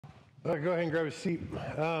Go ahead and grab a seat.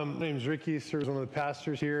 My name's Ricky, serves one of the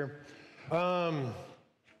pastors here. Do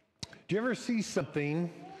you ever see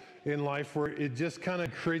something in life where it just kind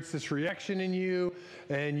of creates this reaction in you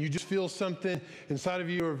and you just feel something inside of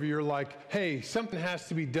you, or you're like, hey, something has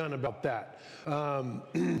to be done about that.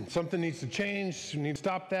 Something needs to change, you need to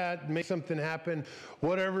stop that, make something happen,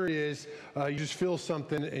 whatever it is, you just feel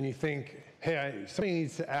something and you think, hey, somebody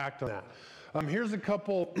needs to act on that. Here's a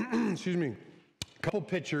couple, couple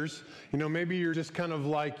pictures. Maybe you're just kind of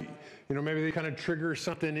like, maybe they kind of trigger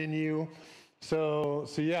something in you. So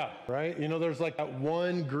yeah, right? There's like that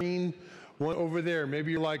one green one over there.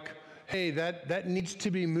 Maybe you're like, hey, that needs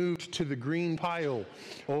to be moved to the green pile.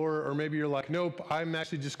 Or maybe you're like, nope, I'm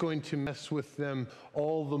actually just going to mess with them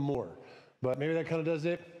all the more. But maybe that kind of does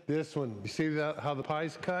it. This one, you see how the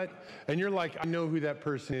pie's cut? And you're like, I know who that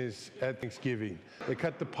person is at Thanksgiving. They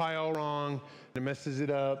cut the pie all wrong, and it messes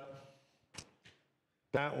it up.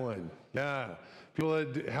 That one, yeah. People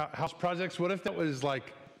that house projects, what if that was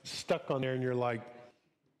like stuck on there and you're like,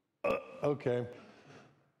 okay.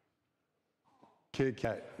 Kit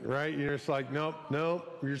Kat, right? You're just like, nope.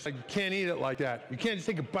 You're just like, you can't eat it like that. You can't just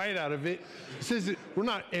take a bite out of it. It says that we're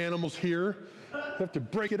not animals here. You have to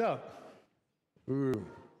break it up. Ooh.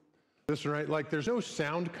 This one, right? Like there's no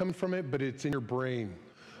sound coming from it, but it's in your brain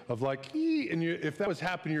of like, and if that was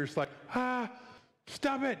happening, you're just like,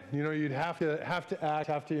 stop it. You'd have to act,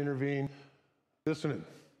 have to intervene. This one.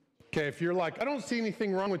 Okay, if you're like, I don't see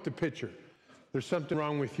anything wrong with the picture. There's something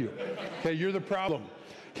wrong with you. Okay, you're the problem.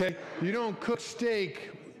 Okay, you don't cook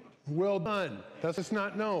steak well done. That's just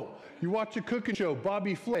not, no. You watch a cooking show,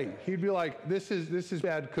 Bobby Flay. He'd be like, this is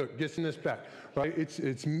bad cook. Get in this back, right?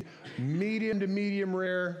 It's medium to medium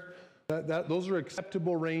rare. Those are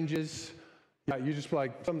acceptable ranges. Yeah, you just be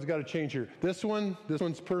like, something's got to change here. This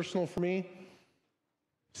one's personal for me.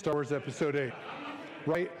 Star Wars Episode 8,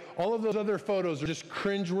 right? All of those other photos are just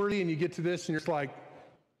cringeworthy, and you get to this, and you're just like,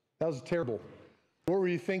 that was terrible. What were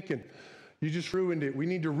you thinking? You just ruined it. We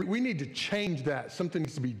need to change that. Something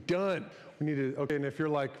needs to be done. We need to, okay, and if you're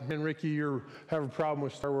like, man, Ricky, you have a problem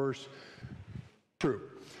with Star Wars, true.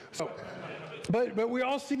 So, but we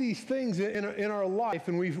all see these things in our life,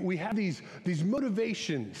 and we have these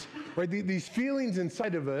motivations, right? These feelings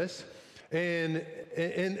inside of us, and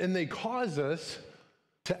they cause us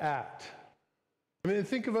to act. I mean,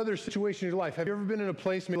 think of other situations in your life. Have you ever been in a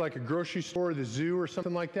place, maybe like a grocery store or the zoo or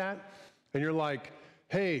something like that, and you're like,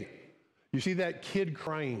 hey, you see that kid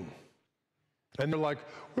crying, and they're like,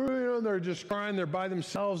 they're just crying, they're by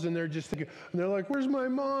themselves, and they're just thinking, and they're like, where's my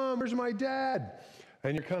mom? Where's my dad?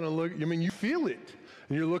 And you're kind of looking, you feel it,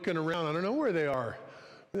 and you're looking around, I don't know where they are.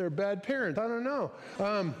 They're bad parents, I don't know.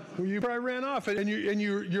 You probably ran off, and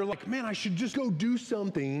you're like, man, I should just go do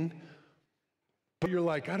something. But you're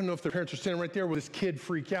like, I don't know if their parents are standing right there. Will this kid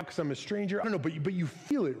freak out because I'm a stranger? I don't know, but you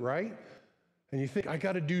feel it, right? And you think, I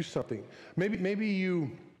got to do something. Maybe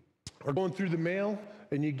you are going through the mail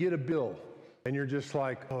and you get a bill and you're just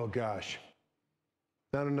like, oh gosh,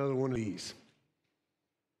 not another one of these.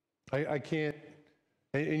 I can't,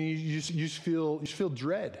 and you just feel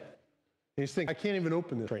dread. And you just think, I can't even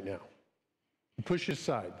open this right now. You push it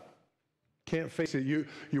aside. Can't face it. You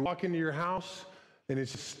walk into your house, and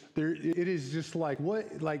it is just like,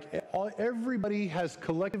 everybody has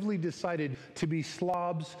collectively decided to be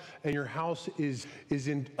slobs, and your house is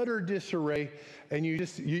in utter disarray, and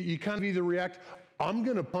you kind of either react, I'm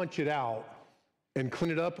going to punch it out and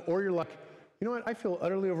clean it up, or you're like, you know what, I feel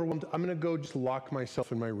utterly overwhelmed. I'm going to go just lock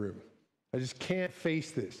myself in my room. I just can't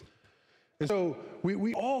face this. And so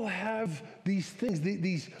we all have these things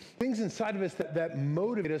inside of us that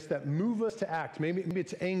motivate us, that move us to act. Maybe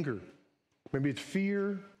it's anger. Maybe it's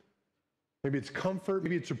fear, maybe it's comfort,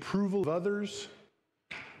 maybe it's approval of others,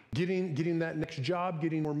 getting that next job,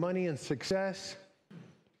 getting more money and success.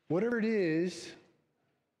 Whatever it is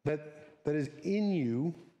that is in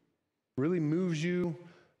you really moves you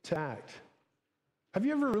to act. Have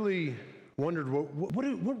you ever really wondered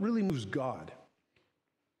what really moves God?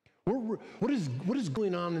 What is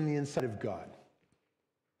going on in the inside of God?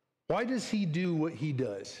 Why does he do what he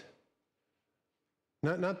does?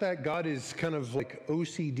 Not that God is kind of like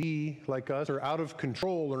OCD like us or out of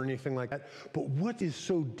control or anything like that, but what is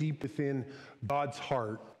so deep within God's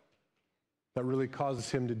heart that really causes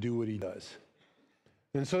him to do what he does?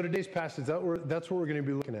 And so today's passage, that's what we're going to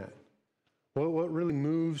be looking at. What really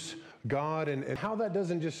moves God and how that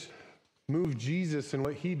doesn't just move Jesus and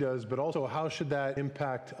what he does, but also how should that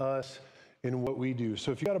impact us in what we do.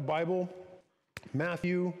 So if you got a Bible,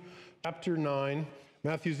 Matthew chapter 9.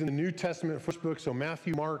 Matthew's in the New Testament, first book, so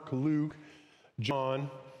Matthew, Mark, Luke, John.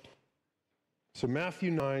 So Matthew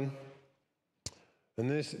 9, And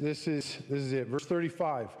this is it. Verse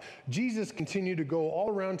 35. Jesus continued to go all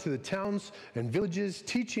around to the towns and villages,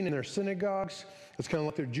 teaching in their synagogues. It's kind of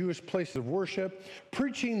like their Jewish places of worship,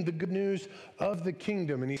 preaching the good news of the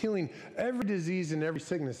kingdom. And he's healing every disease and every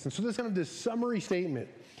sickness. And so this is kind of this summary statement.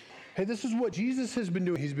 Hey, this is what Jesus has been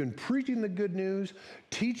doing. He's been preaching the good news,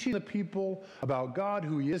 teaching the people about God,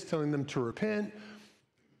 who he is, telling them to repent.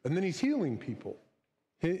 And then he's healing people,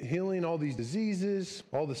 healing all these diseases,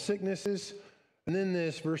 all the sicknesses. And then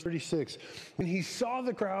this, verse 36, when he saw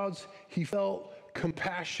the crowds, he felt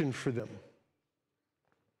compassion for them.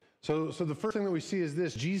 So the first thing that we see is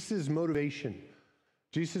this, Jesus' motivation.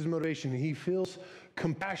 Jesus' motivation, he feels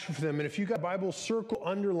compassion for them. And if you got a Bible, circle,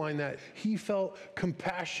 underline that. He felt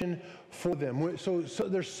compassion for them. So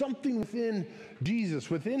there's something within Jesus,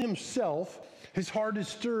 within himself. His heart is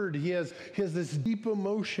stirred. He has this deep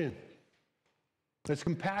emotion. It's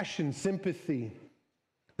compassion, sympathy.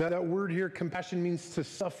 That word here, compassion, means to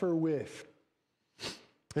suffer with.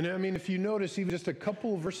 And I mean, if you notice, even just a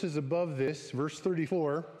couple verses above this, verse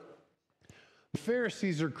 34, the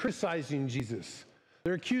Pharisees are criticizing Jesus.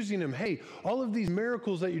 They're accusing him, hey, all of these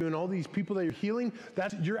miracles that you're doing, all these people that you're healing,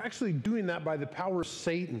 you're actually doing that by the power of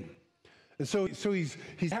Satan. And so he's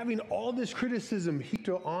having all this criticism heaped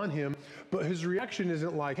on him, but his reaction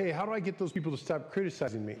isn't like, hey, how do I get those people to stop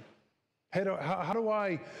criticizing me? How do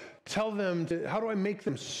I tell them how do I make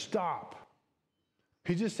them stop?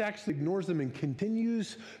 He just actually ignores them and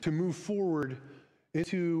continues to move forward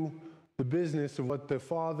into the business of what the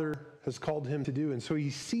Father has called him to do. And so he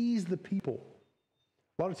sees the people.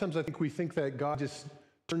 A lot of times I think we think that God just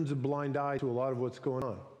turns a blind eye to a lot of what's going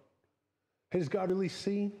on. Hey, does God really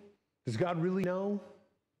see? Does God really know?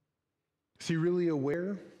 Is he really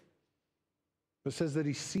aware? It says that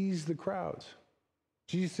he sees the crowds.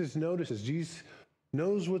 Jesus notices. Jesus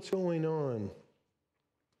knows what's going on.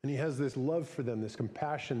 And he has this love for them, this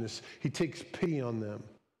compassion, he takes pity on them.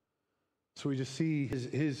 So we just see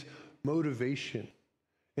his motivation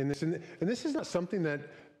in this. And this is not something that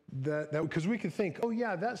because we could think, oh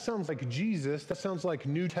yeah, that sounds like Jesus. That sounds like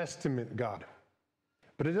New Testament God.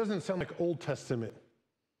 But it doesn't sound like Old Testament.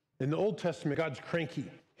 In the Old Testament, God's cranky.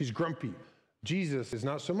 He's grumpy. Jesus is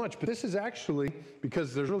not so much. But this is actually,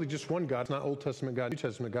 because there's really just one God. It's not Old Testament God, New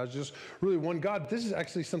Testament God. It's just really one God. This is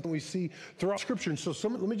actually something we see throughout Scripture. And so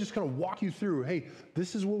let me just kind of walk you through. Hey,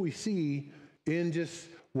 this is what we see in just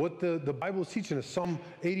what the Bible is teaching us. Psalm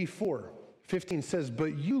 84:15 says,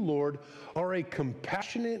 but you, Lord, are a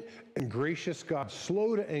compassionate and gracious God,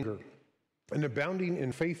 slow to anger and abounding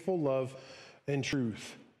in faithful love and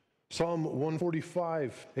truth. Psalm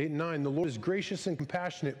 145:8-9, the Lord is gracious and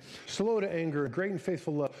compassionate, slow to anger, and great in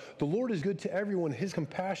faithful love. The Lord is good to everyone. His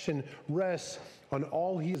compassion rests on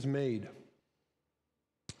all he has made.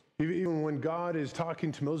 Even when God is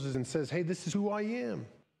talking to Moses and says, hey, this is who I am.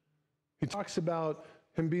 He talks about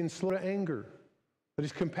him being slow to anger, that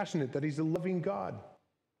he's compassionate, that he's a loving God.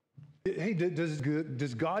 Hey,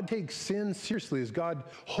 does God take sin seriously? Is God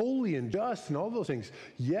holy and just and all those things?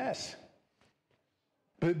 Yes.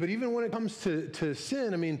 But even when it comes to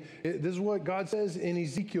sin, I mean, this is what God says in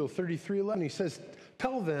Ezekiel 33:11. He says,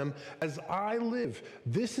 tell them, as I live,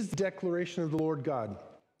 this is the declaration of the Lord God.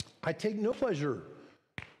 I take no pleasure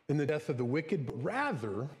in the death of the wicked, but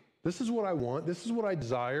rather, this is what I want, this is what I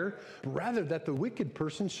desire, rather that the wicked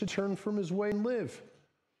person should turn from his way and live.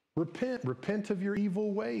 Repent of your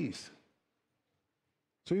evil ways.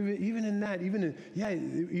 So even in that, even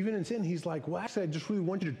in sin, he's like, well, actually, I just really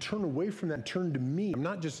want you to turn away from that and turn to me. I'm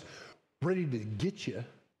not just ready to get you. And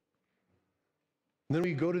then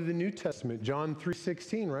we go to the New Testament, John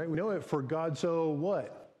 3:16, right? We know it, for God so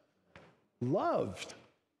what? Loved.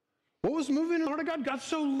 What was moving in the heart of God? God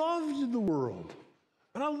so loved the world.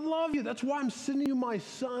 And I love you. That's why I'm sending you my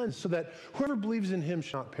son, so that whoever believes in him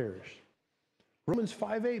shall not perish. Romans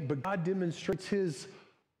 5:8, but God demonstrates his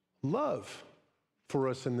love for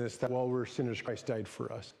us in this, that while we're sinners, Christ died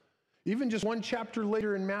for us. Even just one chapter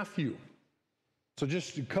later in Matthew. So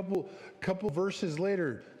just a couple verses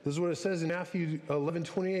later, this is what it says in Matthew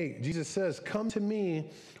 11:28. Jesus says, come to me,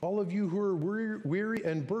 all of you who are weary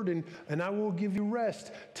and burdened, and I will give you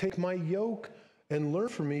rest. Take my yoke and learn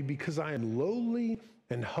from me, because I am lowly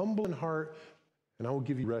and humble in heart, and I will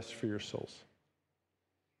give you rest for your souls.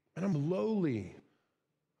 And I'm lowly,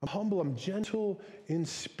 I'm humble, I'm gentle in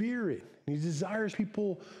spirit. And he desires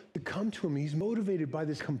people to come to him. He's motivated by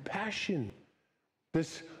this compassion,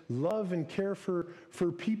 this love and care for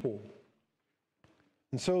people.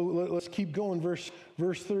 And so let's keep going. Verse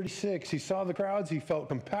 36, he saw the crowds, he felt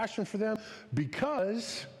compassion for them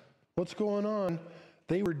because, what's going on?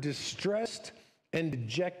 They were distressed and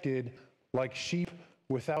dejected like sheep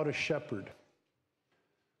without a shepherd.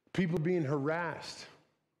 People being harassed.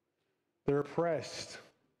 They're oppressed.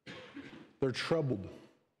 They're troubled.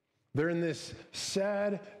 They're in this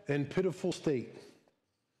sad and pitiful state.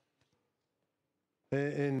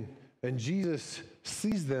 And Jesus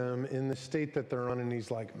sees them in the state that they're on, and he's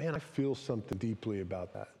like, man, I feel something deeply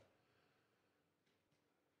about that.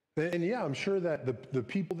 And yeah, I'm sure that the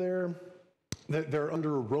people there, that they're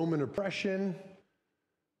under Roman oppression,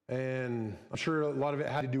 and I'm sure a lot of it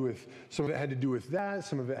had to do with, some of it had to do with that,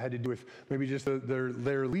 some of it had to do with maybe just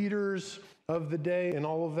their leaders of the day and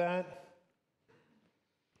all of that.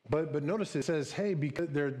 But notice it says, hey, because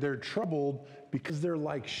they're troubled because they're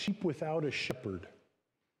like sheep without a shepherd.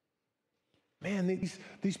 Man,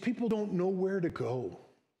 these people don't know where to go.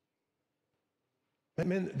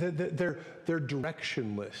 Man, they're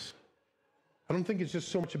directionless. I don't think it's just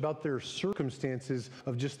so much about their circumstances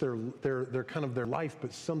of just their kind of their life,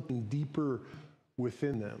 but something deeper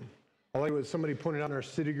within them. I like what somebody pointed out in our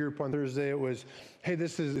city group on Thursday. It was, hey,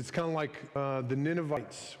 it's kind of like the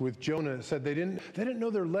Ninevites with Jonah. It said they didn't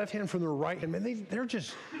know their left hand from their right hand. Man, they're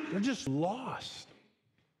just lost.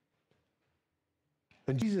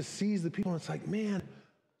 And Jesus sees the people, and it's like, man,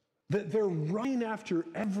 they're running after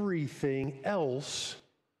everything else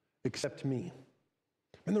except me.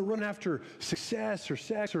 And they're running after success or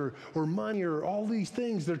sex or money or all these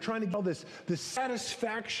things. They're trying to get all this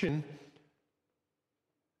satisfaction,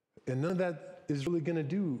 and none of that is really going to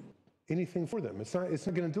do anything for them. It's not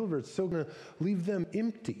going to deliver. It's still going to leave them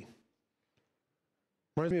empty.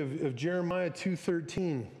 Reminds me of Jeremiah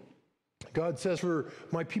 2:13. God says, for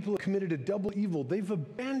my people have committed a double evil. They've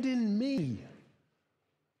abandoned me,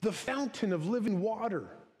 the fountain of living water.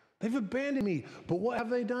 They've abandoned me. But what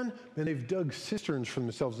have they done? And they've dug cisterns for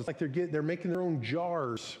themselves. It's like they're making their own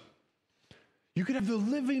jars. You could have the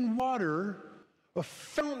living water, a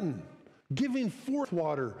fountain, giving forth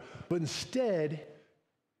water, but instead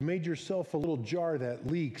you made yourself a little jar that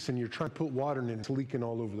leaks, and you're trying to put water in it, and it's leaking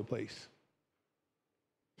all over the place.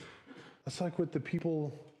 That's like what the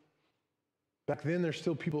people back then, there's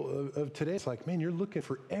still people of today. It's like, man, you're looking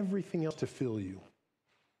for everything else to fill you.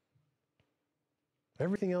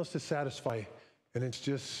 Everything else to satisfy, and it's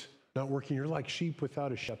just not working. You're like sheep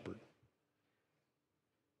without a shepherd.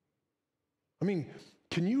 I mean,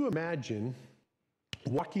 can you imagine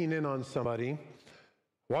walking in on somebody,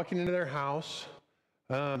 walking into their house?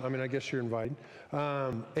 I guess you're invited.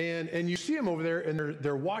 And you see them over there, and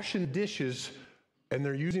they're washing dishes, and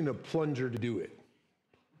they're using a plunger to do it.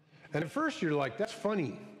 And at first you're like, that's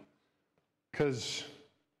funny, because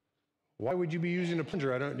why would you be using a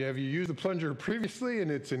plunger? Have you used the plunger previously in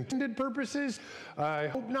its intended purposes? I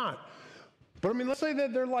hope not. But I mean, let's say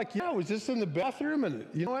that they're like, yeah, I was just in the bathroom, and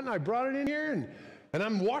you know what, and I brought it in here, and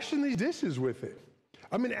I'm washing these dishes with it.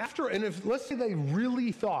 I mean, if let's say they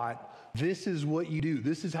really thought, this is what you do,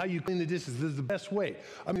 this is how you clean the dishes, this is the best way.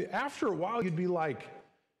 I mean, after a while, you'd be like,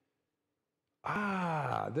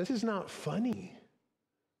 this is not funny.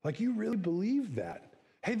 Like, you really believe that?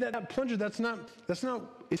 Hey, that plunger, that's not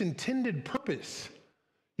its intended purpose.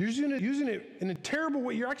 You're using it in a terrible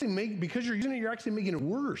way. Because you're using it, you're actually making it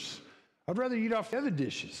worse. I'd rather eat off the other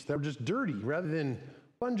dishes that are just dirty rather than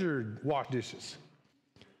plunger wash dishes.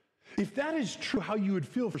 If that is true, how you would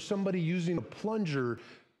feel for somebody using a plunger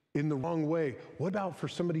in the wrong way, what about for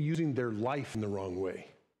somebody using their life in the wrong way?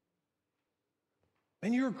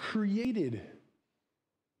 And you're created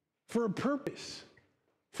for a purpose.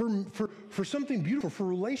 For something beautiful, for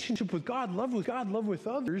relationship with God, love with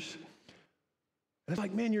others. And it's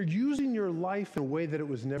like, man, you're using your life in a way that it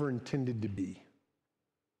was never intended to be.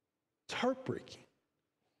 It's heartbreaking.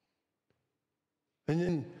 And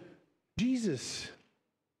then Jesus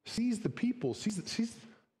sees the people, sees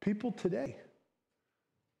people today.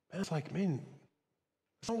 And it's like, man,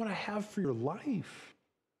 that's not what I have for your life.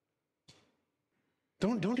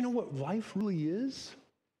 Don't you know what life really is?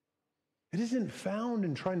 It isn't found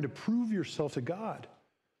in trying to prove yourself to God,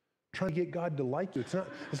 trying to get God to like you.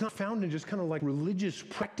 It's not found in just kind of like religious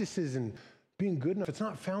practices and being good enough. It's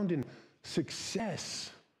not found in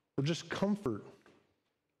success or just comfort.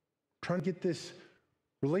 Trying to get this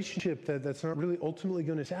relationship that's not really ultimately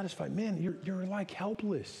going to satisfy. Man, you're like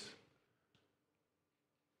helpless.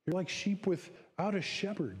 You're like sheep without a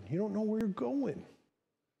shepherd. You don't know where you're going.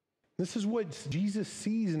 This is what Jesus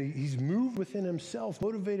sees, and he's moved within himself,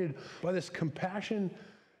 motivated by this compassion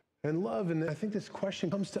and love. And I think this question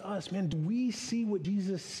comes to us, man, do we see what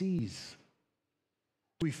Jesus sees?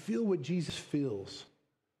 Do we feel what Jesus feels?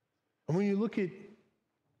 And when you look at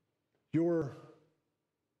your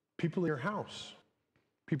people in your house,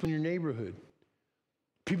 people in your neighborhood,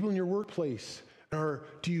 people in your workplace, or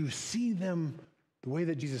do you see them the way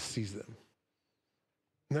that Jesus sees them?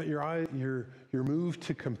 And that you're moved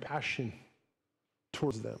to compassion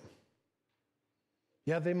towards them.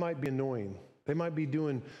 Yeah, they might be annoying. They might be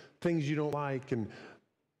doing things you don't like, and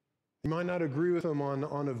you might not agree with them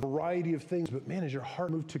on a variety of things, but man, is your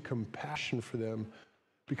heart moved to compassion for them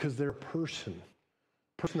because they're a person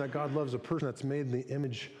that God loves, a person that's made in the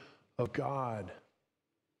image of God.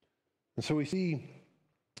 And so we see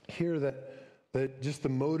here that just the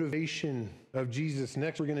motivation of Jesus.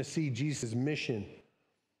 Next, we're going to see Jesus' mission.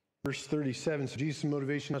 Verse 37, so Jesus'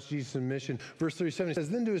 motivation, that's Jesus' mission. Verse 37, it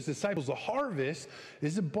says, then to his disciples, the harvest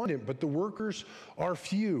is abundant, but the workers are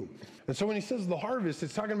few. And so when he says the harvest,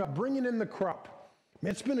 it's talking about bringing in the crop.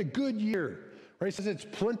 Man, it's been a good year, right? He says it's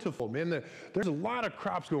plentiful. Man, there's a lot of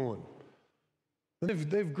crops going.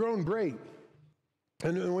 They've grown great.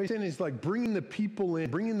 And what he's saying is like bringing the people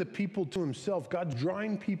in, bringing the people to himself. God's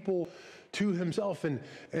drawing people to himself.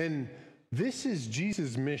 And this is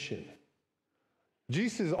Jesus' mission.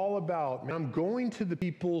 Jesus is all about, man, I'm going to the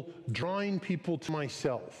people, drawing people to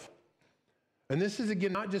myself. And this is,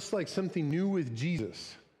 again, not just like something new with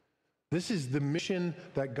Jesus. This is the mission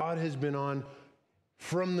that God has been on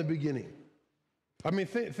from the beginning. I mean,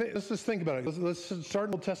 let's just think about it. Let's start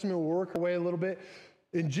in the Old Testament. We'll work our way a little bit.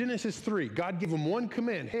 In Genesis 3, God gave them one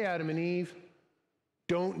command. Hey, Adam and Eve,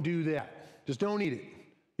 don't do that. Just don't eat it.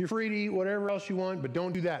 You're free to eat whatever else you want, but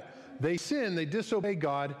don't do that. They sin. They disobey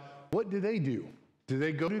God. What do? Do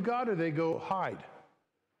they go to God or they go hide?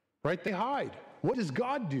 Right? They hide. What does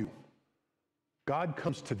God do? God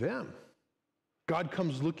comes to them. God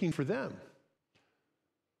comes looking for them.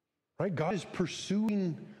 Right? God is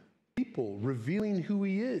pursuing people, revealing who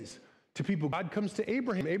he is to people. God comes to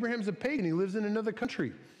Abraham. Abraham's a pagan. He lives in another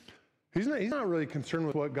country. He's not really concerned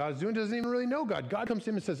with what God's doing. Doesn't even really know God. God comes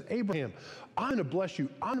to him and says, Abraham, I'm going to bless you.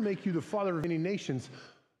 I'm going to make you the father of many nations,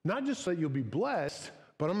 not just so that you'll be blessed,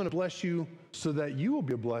 but I'm going to bless you so that you will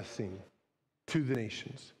be a blessing to the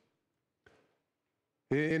nations.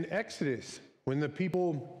 In Exodus, when the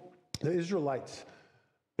Israelites,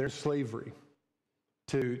 they're in slavery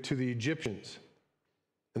to the Egyptians.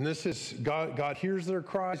 And this is, God hears their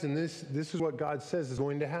cries, and this is what God says is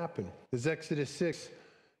going to happen. This is Exodus 6.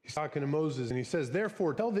 He's talking to Moses, and he says,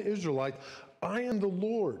 therefore, tell the Israelites, I am the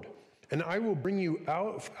Lord, and I will bring you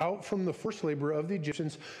out from the forced labor of the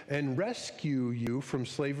Egyptians and rescue you from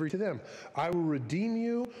slavery to them. I will redeem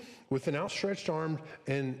you with an outstretched arm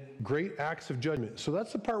and great acts of judgment. So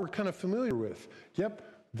that's the part we're kind of familiar with. Yep,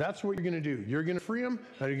 that's what you're going to do. You're going to free them,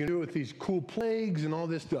 and you're going to do it with these cool plagues and all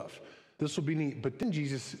this stuff. This will be neat. But then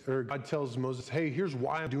God tells Moses, hey, here's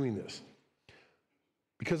why I'm doing this.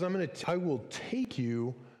 Because I will take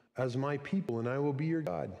you as my people, and I will be your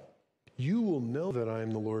God. You will know that I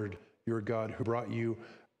am the Lord your God who brought you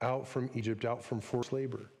out from Egypt, out from forced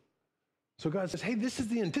labor. So God says, hey, this is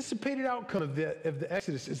the anticipated outcome of the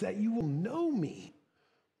Exodus, is that you will know me.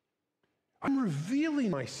 I'm revealing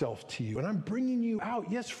myself to you, and I'm bringing you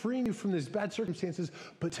out, yes, freeing you from these bad circumstances,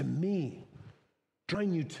 but to me,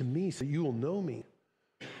 drawing you to me so you will know me.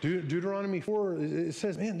 Deuteronomy 4, it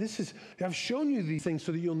says, man, I've shown you these things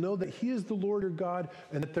so that you'll know that he is the Lord your God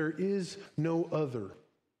and that there is no other.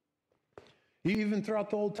 Even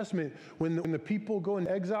throughout the Old Testament, when the people go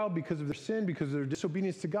into exile because of their sin, because of their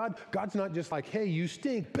disobedience to God, God's not just like, hey, you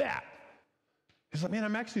stink, bat. He's like, man,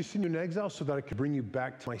 I'm actually sending you in exile so that I could bring you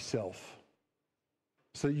back to myself,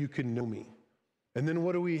 so that you can know me. And then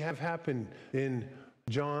what do we have happen in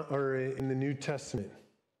the New Testament?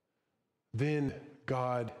 Then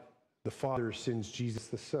God the Father sends Jesus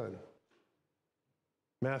the Son.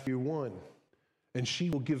 Matthew 1. And she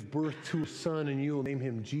will give birth to a son, and you will name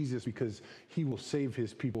him Jesus, because he will save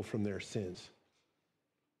his people from their sins.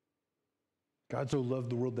 God so loved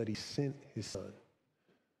the world that he sent his son.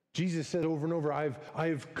 Jesus said over and over, I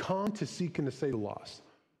have come to seek and to save the lost.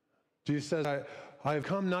 Jesus says, I have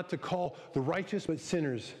come not to call the righteous, but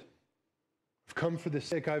sinners. I've come for the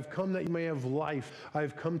sick. I've come that you may have life.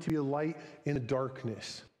 I've come to be a light in the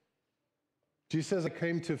darkness. Jesus says, I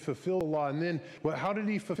came to fulfill the law. And then, how did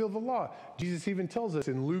he fulfill the law? Jesus even tells us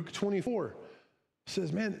in Luke 24. He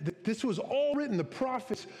says, man, this was all written, the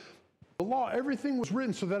prophets, the law, everything was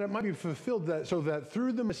written so that it might be fulfilled, so that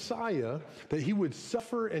through the Messiah, that he would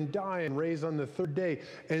suffer and die and raise on the third day.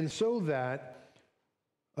 And so that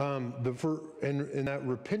that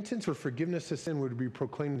repentance or forgiveness of sin would be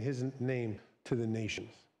proclaimed in his name to the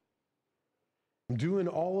nations. I'm doing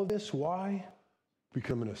all of this, why?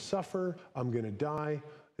 Because I'm going to suffer, I'm going to die,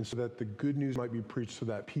 and so that the good news might be preached so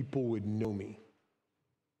that people would know me.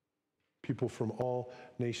 People from all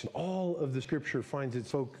nations. All of the scripture finds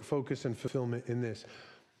its focus and fulfillment in this.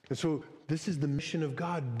 And so this is the mission of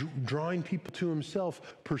God, drawing people to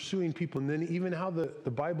himself, pursuing people. And then even how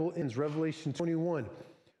the Bible ends, Revelation 21.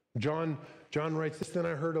 John writes this, then I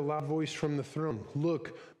heard a loud voice from the throne.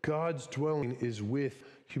 Look, God's dwelling is with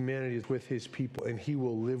humanity, is with his people, and he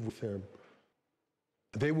will live with them.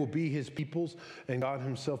 They will be his peoples, and God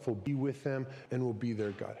himself will be with them and will be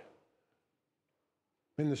their God.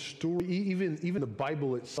 In the story, even the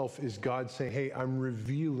Bible itself is God saying, hey, I'm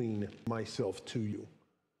revealing myself to you.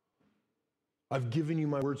 I've given you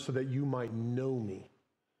my word so that you might know me.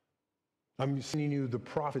 I'm sending you the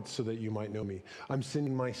prophets so that you might know me. I'm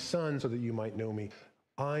sending my son so that you might know me.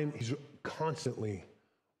 He's constantly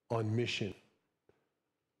on mission,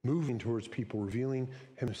 moving towards people, revealing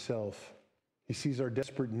himself. He sees our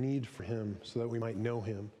desperate need for him so that we might know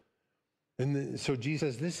him. And so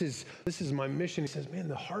Jesus says, this is my mission. He says, man,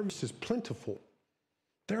 the harvest is plentiful.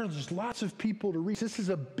 There's lots of people to reach. This is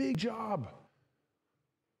a big job.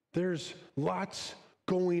 There's lots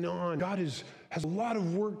going on. God has a lot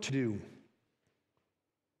of work to do.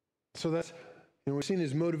 So that's, we've seen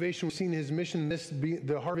his motivation, we've seen his mission.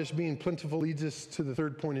 The harvest being plentiful leads us to the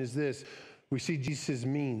third point is this. We see Jesus'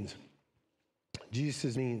 means.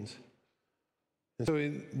 Jesus' means. And so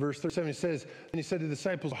in verse 37 it says, and he said to the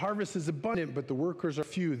disciples, the harvest is abundant, but the workers are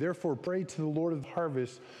few. Therefore pray to the Lord of the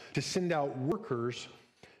harvest to send out workers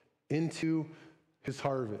into his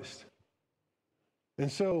harvest.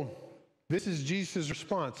 And so this is Jesus'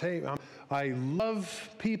 response. Hey, I love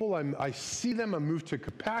people. I see them. I move to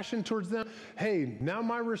compassion towards them. Hey, now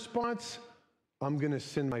my response, I'm going to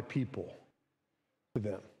send my people to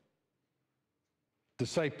them.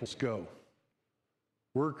 Disciples, go.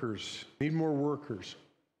 Workers, need more workers.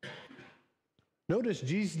 Notice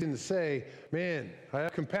Jesus didn't say, man, I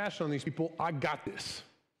have compassion on these people. I got this.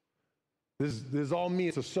 This is all me.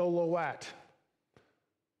 It's a solo act.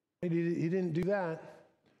 He didn't do that.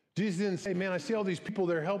 Jesus didn't say, man, I see all these people,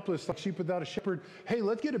 they're helpless, like sheep without a shepherd. Hey,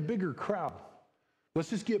 let's get a bigger crowd. Let's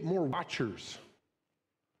just get more watchers.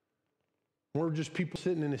 More just people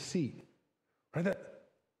sitting in a seat. Right?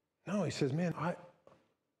 No, he says, man, I'm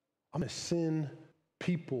going to send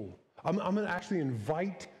people. I'm going to actually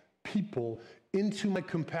invite people into my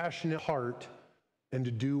compassionate heart and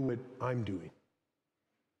to do what I'm doing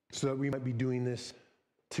so that we might be doing this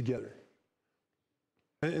together.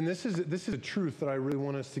 And this is a truth that I really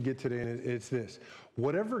want us to get today, and it's this.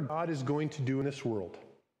 Whatever God is going to do in this world,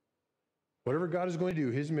 whatever God is going to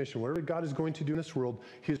do, his mission, whatever God is going to do in this world,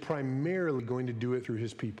 he is primarily going to do it through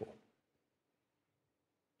his people.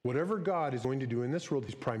 Whatever God is going to do in this world,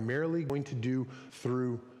 he's primarily going to do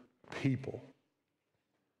through people.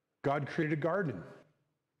 God created a garden.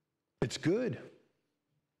 It's good.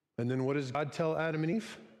 And then what does God tell Adam and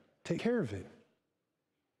Eve? Take care of it.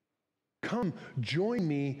 Come, join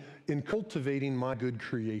me in cultivating my good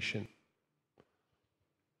creation.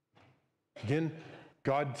 Again,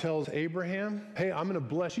 God tells Abraham, hey, I'm going to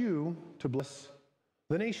bless you to bless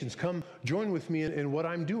the nations. Come, join with me in what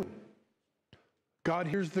I'm doing. God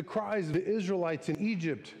hears the cries of the Israelites in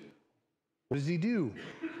Egypt. What does he do?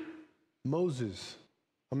 Moses,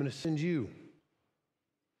 I'm going to send you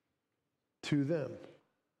to them.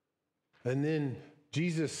 And then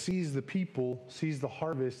Jesus sees the people, sees the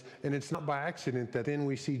harvest, and it's not by accident that then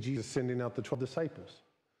we see Jesus sending out the 12 disciples.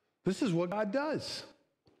 This is what God does.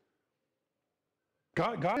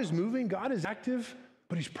 God is moving, God is active,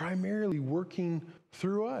 but he's primarily working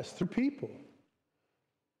through us, through people.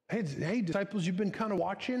 Hey, disciples, you've been kind of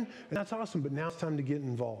watching, and that's awesome, but now it's time to get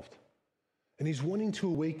involved. And he's wanting to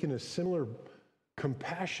awaken a similar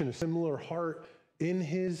compassion, a similar heart in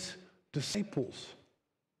his disciples.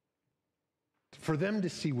 For them to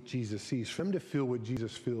see what Jesus sees, for them to feel what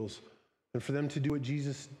Jesus feels, and for them to do what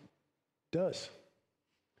Jesus does.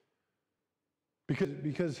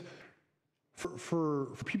 Because for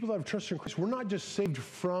people that have trusted in Christ, we're not just saved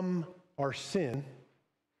from our sin.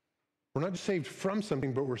 We're not just saved from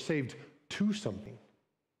something, but we're saved to something.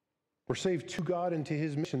 We're saved to God and to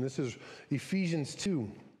his mission. This is Ephesians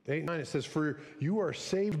 2:8-9. It says, for you are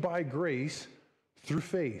saved by grace through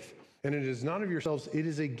faith. And it is not of yourselves, it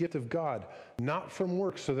is a gift of God, not from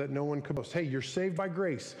works, so that no one can boast. Hey, you're saved by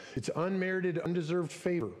grace. It's unmerited, undeserved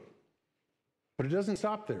favor. But it doesn't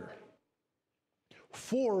stop there.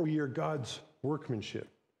 For we are God's workmanship.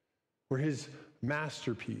 We're his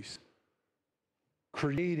masterpiece,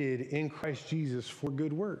 created in Christ Jesus for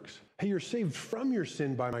good works. Hey, you're saved from your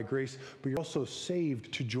sin by my grace, but you're also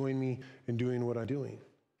saved to join me in doing what I'm doing.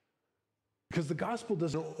 Because the gospel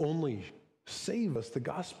doesn't only save us, the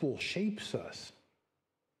gospel shapes us.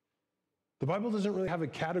 The Bible doesn't really have a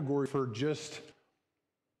category for just,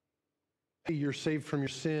 hey, you're saved from your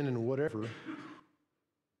sin and whatever.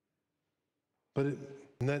 but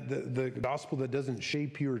the gospel that doesn't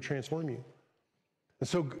shape you or transform you. And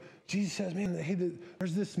so Jesus says, man, hey,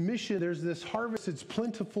 there's this mission, there's this harvest, it's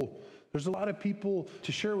plentiful. There's a lot of people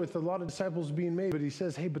to share with, a lot of disciples being made, but he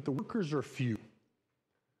says, hey, but the workers are few.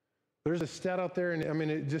 There's a stat out there, and I mean,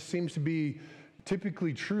 it just seems to be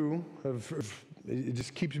typically true, it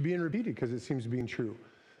just keeps being repeated because it seems to be true.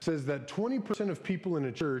 It says that 20% of people in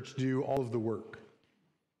a church do all of the work.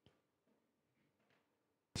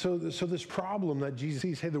 So this problem that Jesus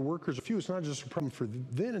sees, hey, the workers are few, it's not just a problem for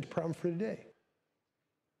then, it's a problem for today.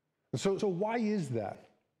 And so why is that?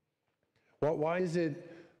 Well, why is it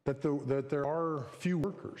that there are few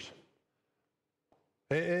workers?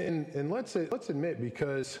 And let's admit,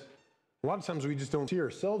 because a lot of times we just don't see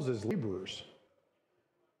ourselves as laborers.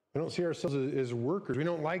 We don't see ourselves as workers.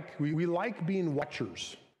 We like being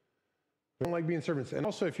watchers. We don't like being servants. And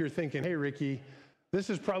also, if you're thinking, hey, Ricky, this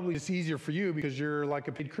is probably just easier for you because you're like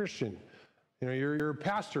a paid Christian. You know, you're a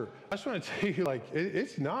pastor. I just want to tell you, like,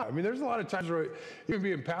 it's not. I mean, there's a lot of times where even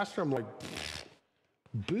being pastor, I'm like,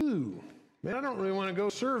 boo. Man, I don't really want to go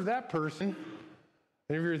serve that person.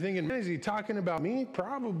 And if you're thinking, man, is he talking about me?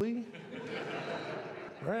 Probably.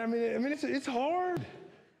 Right? I mean, it's hard.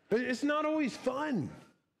 It's not always fun.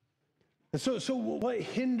 And so what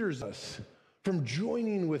hinders us from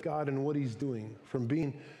joining with God in what he's doing, from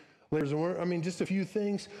being laborers? I mean, just a few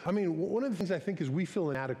things. I mean, one of the things I think is we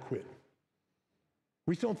feel inadequate.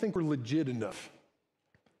 We don't think we're legit enough.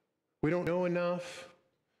 We don't know enough.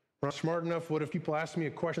 We're not smart enough. What if people ask me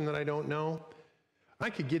a question that I don't know? I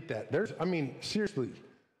could get that. Seriously,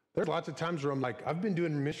 there's lots of times where I'm like, I've been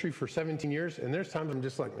doing ministry for 17 years, and there's times I'm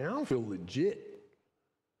just like, man, I don't feel legit.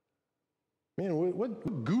 Man,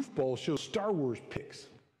 what goofball shows Star Wars pics?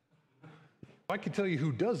 I can tell you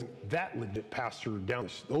who doesn't. That legit pastor down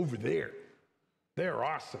over there. They're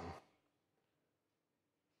awesome.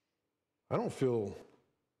 I don't feel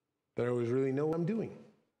that I always really know what I'm doing.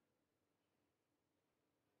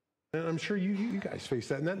 And I'm sure you guys face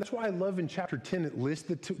that. And that's why I love in chapter 10, it lists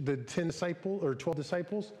the 10 disciples or 12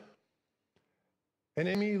 disciples. And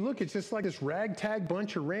I mean, look, it's just like this ragtag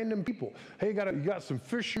bunch of random people. Hey, you got some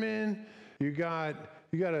fishermen, you got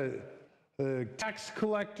a tax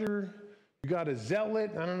collector, you got a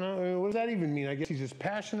zealot. I don't know, what does that even mean? I guess he's just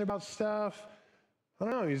passionate about stuff. I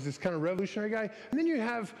don't know, he's this kind of revolutionary guy. And then you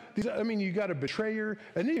have you got a betrayer,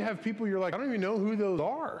 and then you have people you're like, I don't even know who those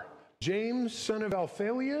are. James, son of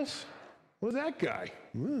Alphaeus? What's that guy?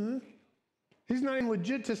 He's not even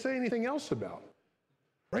legit to say anything else about.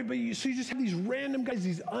 Right? But you just have these random guys,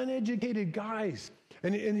 these uneducated guys.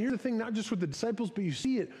 And here's the thing, not just with the disciples, but you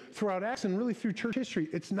see it throughout Acts and really through church history.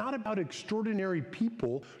 It's not about extraordinary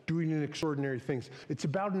people doing extraordinary things. It's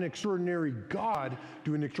about an extraordinary God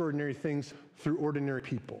doing extraordinary things through ordinary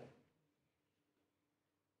people.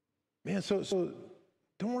 Man, so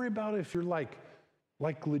don't worry about if you're like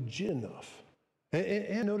legit enough.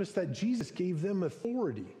 And notice that Jesus gave them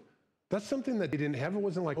authority. That's something that they didn't have. It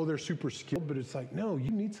wasn't like, oh, they're super skilled, but it's like, no,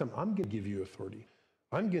 you need some. I'm going to give you authority.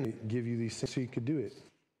 I'm going to give you these things so you could do it.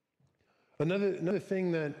 Another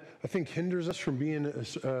thing that I think hinders us from being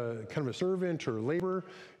kind of a servant or a laborer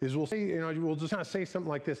is we'll say, we'll just kind of say something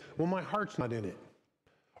like this, well, my heart's not in it.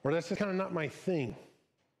 Or that's just kind of not my thing.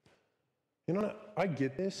 I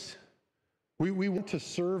get this. We want to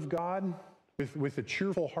serve God with a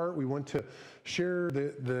cheerful heart. We want to share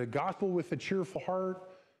the gospel with a cheerful heart.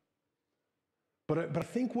 But I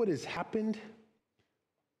think what has happened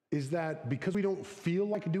is that because we don't feel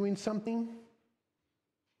like doing something,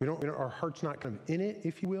 our heart's not kind of in it,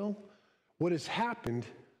 if you will. What has happened,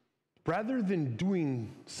 rather than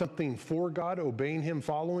doing something for God, obeying him,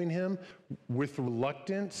 following him with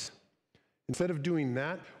reluctance, instead of doing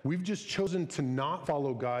that, we've just chosen to not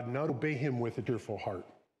follow God, not obey him with a cheerful heart.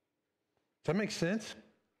 Does that make sense?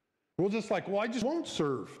 We're just like, well, I just won't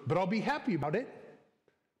serve, but I'll be happy about it.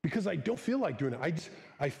 Because I don't feel like doing it.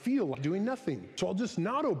 I feel like doing nothing. So I'll just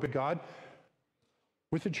not obey God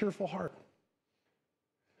with a cheerful heart.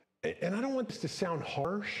 And I don't want this to sound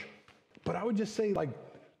harsh, but I would just say, like,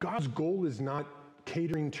 God's goal is not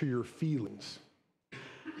catering to your feelings.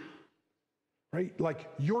 Right? Like,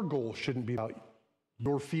 your goal shouldn't be about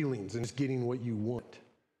your feelings and just getting what you want.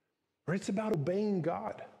 Right? It's about obeying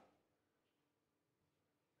God.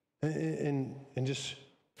 And just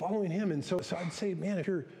following him. And so I'd say, man, if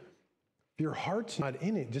your heart's not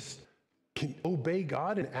in it, just obey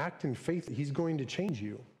God and act in faith that he's going to change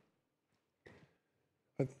you.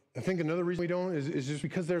 I think another reason we don't is just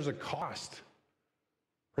because there's a cost.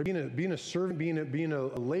 Right? Being a servant, being a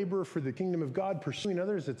laborer for the kingdom of God, pursuing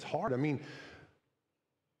others, it's hard. I mean,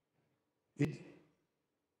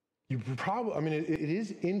 You probably, it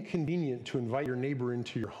is inconvenient to invite your neighbor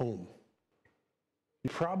into your home. You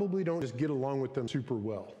probably don't just get along with them super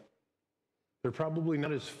well. They're probably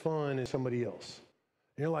not as fun as somebody else.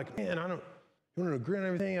 And you're like, man, you want to agree on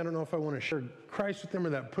everything? I don't know if I want to share Christ with them or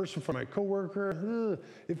that person from my coworker.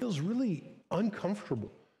 It feels really uncomfortable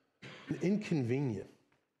and inconvenient.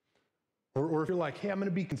 Or if you're like, hey, I'm going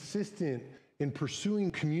to be consistent in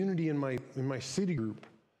pursuing community in my city group,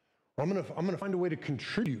 or I'm going to find a way to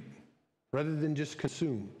contribute rather than just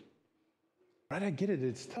consume. Right? I get it.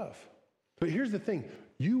 It's tough. But here's the thing.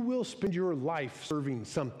 You will spend your life serving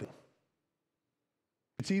something.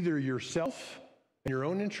 It's either yourself and your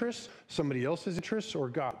own interests, somebody else's interests, or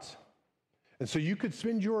God's. And so you could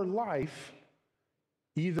spend your life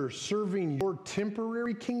either serving your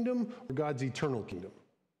temporary kingdom or God's eternal kingdom.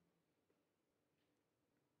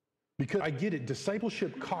 Because I get it,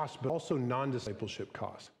 discipleship costs, but also non-discipleship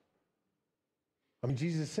costs.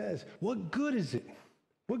 Jesus says, what good is it?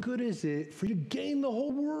 What good is it for you to gain the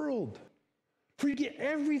whole world? For you to get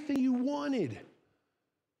everything you wanted?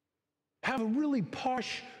 Have a really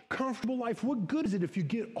posh, comfortable life. What good is it if you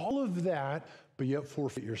get all of that, but yet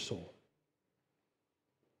forfeit your soul?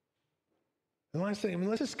 And last thing,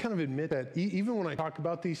 let's just kind of admit that even when I talk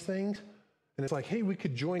about these things, and it's like, hey, we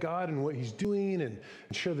could join God in what he's doing and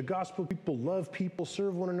share the gospel. People love people,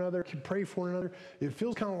 serve one another, pray for one another. It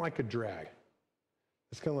feels kind of like a drag.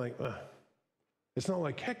 It's kind of like, it's not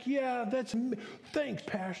like, heck yeah, thanks,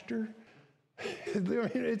 Pastor.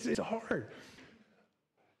 It's hard.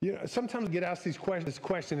 Sometimes I get asked this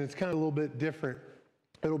question, it's kind of a little bit different.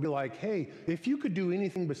 It'll be like, hey, if you could do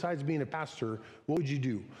anything besides being a pastor, what would you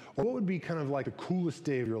do? Or what would be kind of like the coolest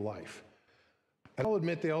day of your life? And I'll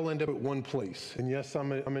admit they all end up at one place. And yes,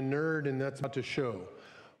 I'm a nerd, and that's about to show.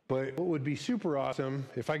 But what would be super awesome,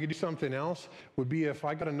 if I could do something else, would be if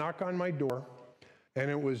I got a knock on my door, and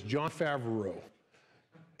it was Jon Favreau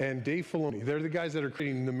and Dave Filoni. They're the guys that are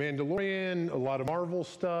creating The Mandalorian, a lot of Marvel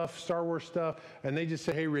stuff, Star Wars stuff, and they just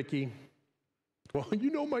say, hey, Ricky, well, you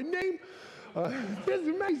know my name? This is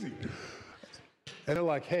amazing. And they're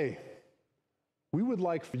like, hey, we would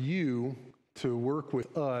like for you to work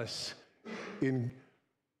with us in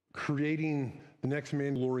creating the next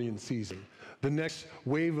Mandalorian season, the next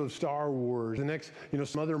wave of Star Wars, the next,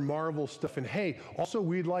 some other Marvel stuff. And hey, also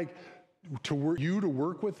we'd like to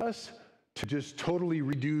work with us to just totally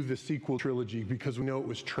redo the sequel trilogy because we know it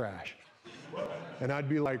was trash. And I'd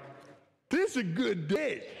be like, this is a good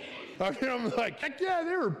day. I'm like, heck yeah,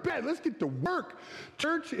 they were bad. Let's get to work.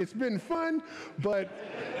 Church, it's been fun, but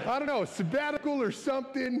I don't know, sabbatical or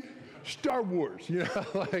something, Star Wars,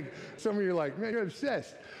 like some of you are like, man, you're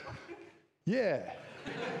obsessed. Yeah.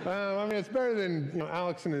 It's better than,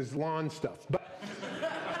 Alex and his lawn stuff. But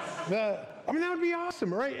that would be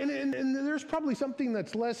awesome, right? And there's probably something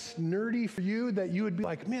that's less nerdy for you that you would be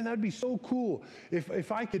like, man, that would be so cool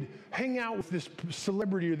if I could hang out with this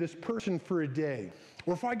celebrity or this person for a day.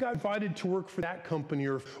 Or if I got invited to work for that company,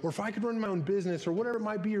 or if I could run my own business, or whatever it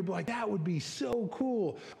might be, you'd be like, that would be so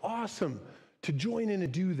cool, awesome to join in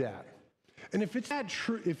and do that. And if that's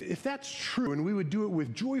true, and we would do it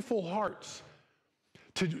with joyful hearts,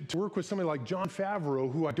 to work with somebody like Jon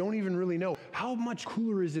Favreau, who I don't even really know, how much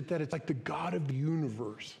cooler is it that it's like the God of the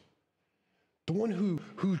universe, the one who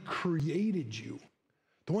created you,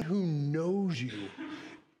 the one who knows you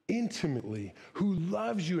intimately, who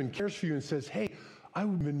loves you and cares for you and says, hey,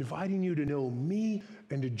 I'm inviting you to know me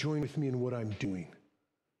and to join with me in what I'm doing.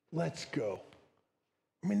 Let's go.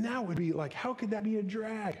 That would be like, how could that be a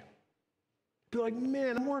drag? Be like,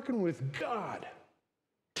 man, I'm working with God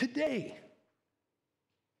today.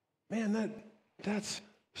 Man, that's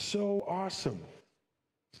so awesome.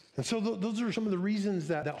 And so those are some of the reasons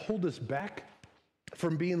that hold us back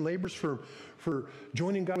from being laborers, for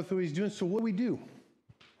joining God with what he's doing. So what do we do?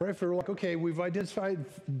 Right? If we're like, okay, we've identified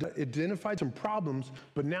some problems,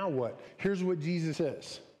 but now what? Here's what Jesus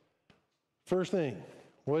says. First thing,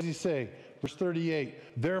 what does he say? Verse 38,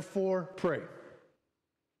 therefore pray.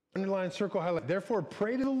 Underline, circle, highlight. Therefore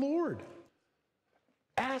pray to the Lord.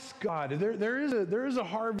 Ask God. There is a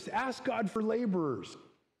harvest. Ask God for laborers.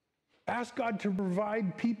 Ask God to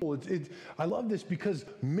provide people. I love this because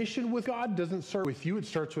mission with God doesn't start with you. It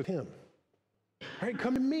starts with him. All right,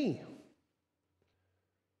 come to me.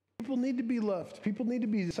 People need to be loved. People need to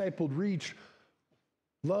be discipled, reached,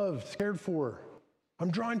 loved, cared for.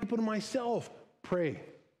 I'm drawing people to myself. Pray.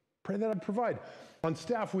 Pray that I provide. On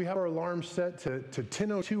staff, we have our alarm set to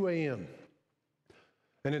 10:02 a.m.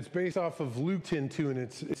 And it's based off of Luke 10:2, and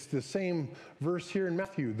it's the same verse here in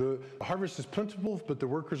Matthew. The harvest is plentiful, but the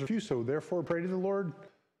workers are few. So therefore, pray to the Lord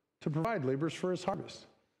to provide laborers for his harvest.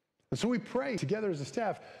 And so we pray together as a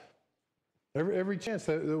staff. Every chance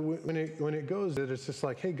that when it goes, that it's just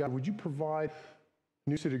like, hey, God, would you provide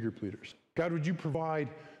new city group leaders? God, would you provide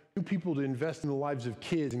new people to invest in the lives of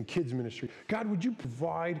kids and kids ministry? God, would you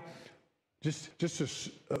provide just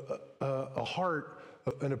a heart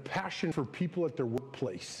and a passion for people at their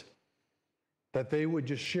workplace, that they would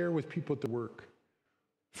just share with people at their work,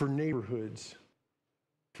 for neighborhoods,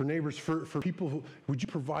 for neighbors, for people who, would you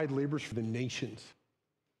provide laborers for the nations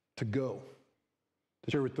to go,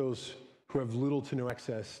 to share with those who have little to no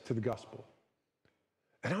access to the gospel?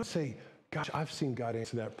 And I would say, gosh, I've seen God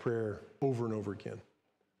answer that prayer over and over again.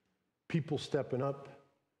 People stepping up,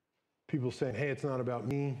 people saying, hey, it's not about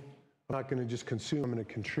me. I'm not going to just consume, I'm going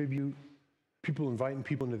to contribute. People inviting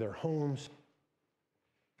people into their homes.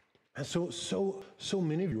 And so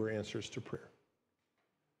many of you are answers to prayer.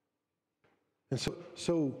 And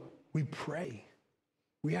so we pray.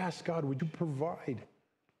 We ask God, would you provide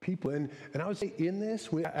people? And I would say in this,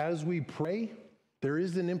 as we pray, there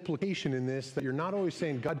is an implication in this that you're not always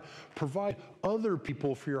saying, God, provide other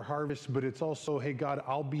people for your harvest, but it's also, hey, God,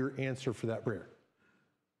 I'll be your answer for that prayer.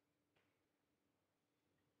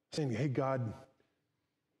 Saying, hey, God,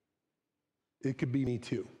 it could be me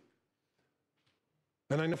too.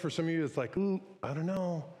 And I know for some of you, it's like, ooh, I don't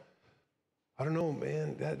know,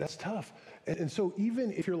 man, that's tough. And so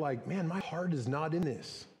even if you're like, man, my heart is not in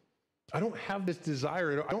this. I don't have this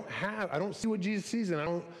desire. I don't see what Jesus sees, and I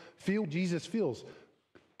don't feel what Jesus feels.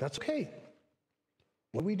 That's okay.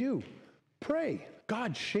 What do we do? Pray.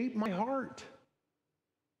 God, shape my heart.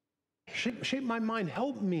 Shape my mind.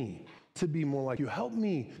 Help me to be more like you. Help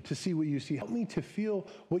me to see what you see. Help me to feel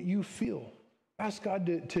what you feel. Ask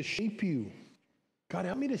God to shape you. God,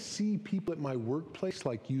 help me to see people at my workplace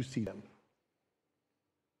like you see them.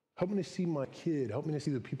 Help me to see my kid. Help me to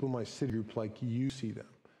see the people in my city group like you see them.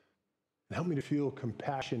 And help me to feel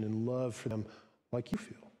compassion and love for them like you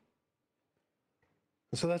feel.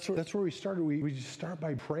 And so that's where we started. We just start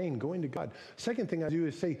by praying, going to God. Second thing I do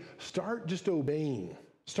is say, start just obeying.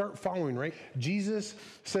 Start following, right? Jesus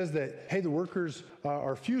says that, hey, the workers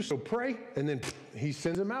are few, so pray. And then he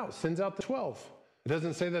sends them out, sends out the 12. It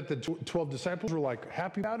doesn't say that the 12 disciples were like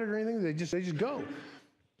happy about it or anything. They just go.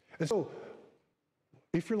 And so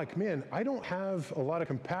if you're like, man, I don't have a lot of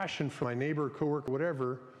compassion for my neighbor, coworker,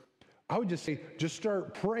 whatever, I would just say, just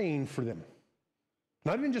start praying for them.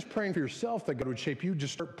 Not even just praying for yourself that God would shape you,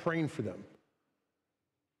 just start praying for them.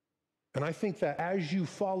 And I think that as you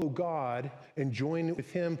follow God and join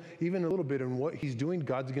with him, even a little bit in what he's doing,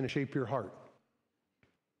 God's going to shape your heart.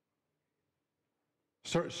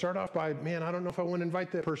 Start off by, man, I don't know if I want to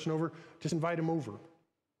invite that person over. Just invite him over.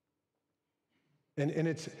 And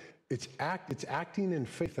it's acting in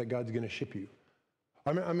faith that God's going to shape you.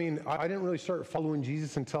 I didn't really start following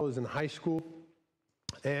Jesus until I was in high school.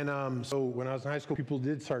 And so when I was in high school, people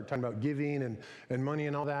did start talking about giving and money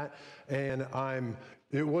and all that. And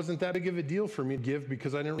it wasn't that big of a deal for me to give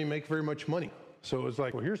because I didn't really make very much money. So it was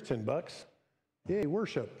like, well, here's $10. Yay,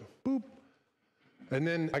 worship. Boop. And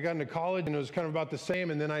then I got into college, and it was kind of about the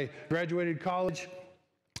same. And then I graduated college,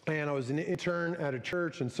 and I was an intern at a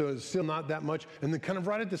church, and so it's still not that much. And then kind of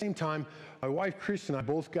right at the same time, my wife, Chris, and I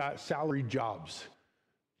both got salary jobs.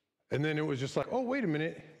 And then it was just like, oh, wait a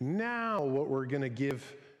minute. Now what we're going to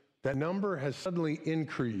give, that number has suddenly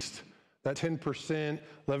increased. That 10%,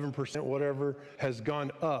 11%, whatever, has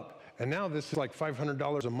gone up. And now this is like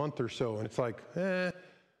 $500 a month or so. And it's like, wait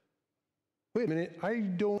a minute.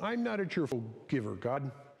 I'm not a cheerful giver,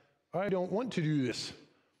 God. I don't want to do this.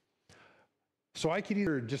 So I could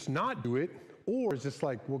either just not do it, or it's just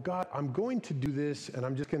like, well, God, I'm going to do this, and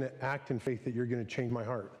I'm just going to act in faith that you're going to change my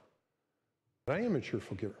heart. But I am a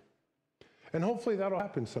cheerful giver. And hopefully that'll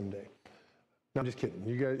happen someday. No, I'm just kidding.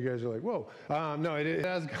 You guys are like, whoa. No, it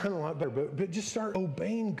has gotten a lot better. But just start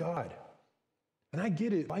obeying God. And I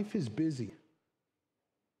get it. Life is busy.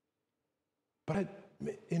 But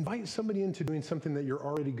invite somebody into doing something that you're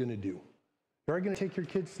already going to do. You're already going to take your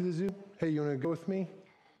kids to the zoo? Hey, you want to go with me?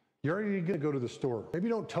 You're already going to go to the store. Maybe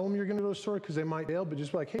don't tell them you're going to go to the store because they might bail, but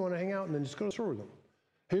just be like, hey, you want to hang out? And then just go to the store with them.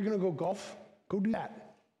 Hey, you're going to go golf? Go do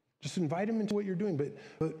that. Just invite them into what you're doing.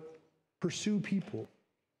 But pursue people.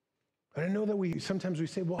 And I know that sometimes we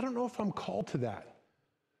say, well, I don't know if I'm called to that.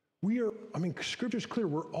 Scripture's clear,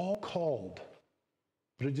 we're all called,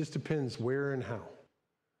 but it just depends where and how.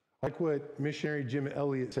 Like what missionary Jim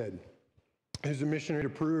Elliot said. He's a missionary to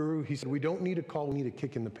Peru. He said, we don't need a call, we need a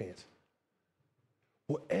kick in the pants.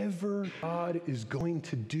 Whatever God is going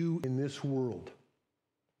to do in this world,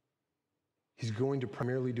 he's going to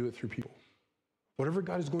primarily do it through people. Whatever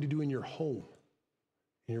God is going to do in your home,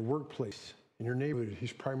 in your workplace, in your neighborhood,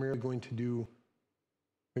 he's primarily going to do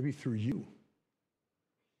maybe through you.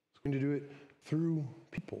 We're going to do it through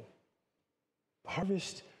people. The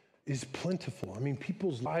harvest is plentiful. I mean,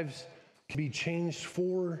 people's lives can be changed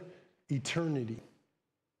for eternity.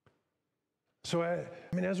 So,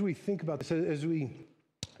 as we think about this, as we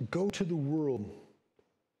go to the world,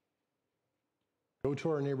 go to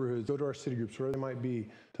our neighborhoods, go to our city groups, wherever they might be,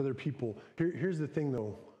 to other people. Here's the thing,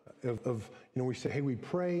 though, we say, hey, we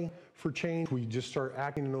pray for change. We just start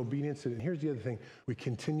acting in obedience. And here's the other thing. We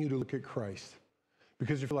continue to look at Christ.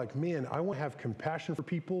 Because if you're like, man, I want to have compassion for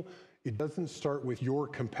people, it doesn't start with your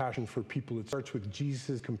compassion for people. It starts with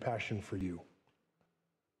Jesus' compassion for you.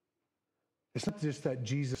 It's not just that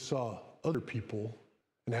Jesus saw other people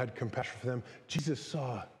and had compassion for them. Jesus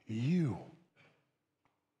saw you.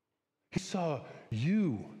 He saw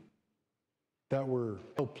you that were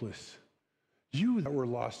helpless, you that were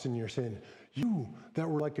lost in your sin, you that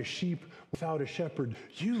were like a sheep without a shepherd,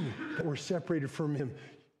 you that were separated from him.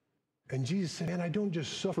 And Jesus said, man, I don't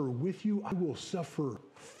just suffer with you, I will suffer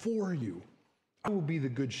for you. I will be the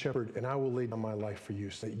good shepherd, and I will lay down my life for you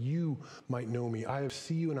so that you might know me. I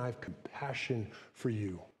see you, and I have compassion for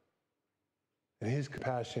you. And his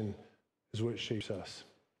compassion is what shapes us.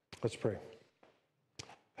 Let's pray.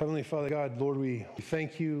 Heavenly Father God, Lord, we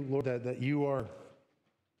thank you, Lord, that you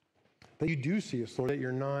do see us, Lord, that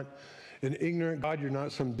you're not an ignorant God, you're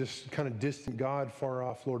not some kind of distant God far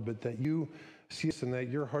off, Lord, but that you see us and that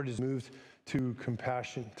your heart is moved to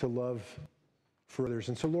compassion, to love for others.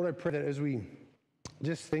 And so, Lord, I pray that as we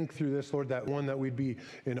just think through this, Lord, that we'd be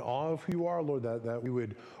in awe of who you are, Lord, that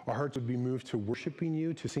our hearts would be moved to worshiping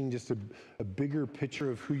you, to seeing just a bigger picture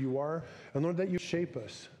of who you are. And Lord, that you shape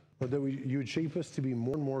us, Lord, that you would shape us to be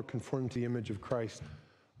more and more conformed to the image of Christ,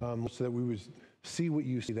 so that we would see what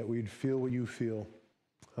you see, that we'd feel what you feel,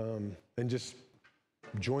 and just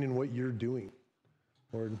join in what you're doing,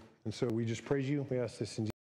 Lord. And so we just praise you. We ask this in Jesus' name.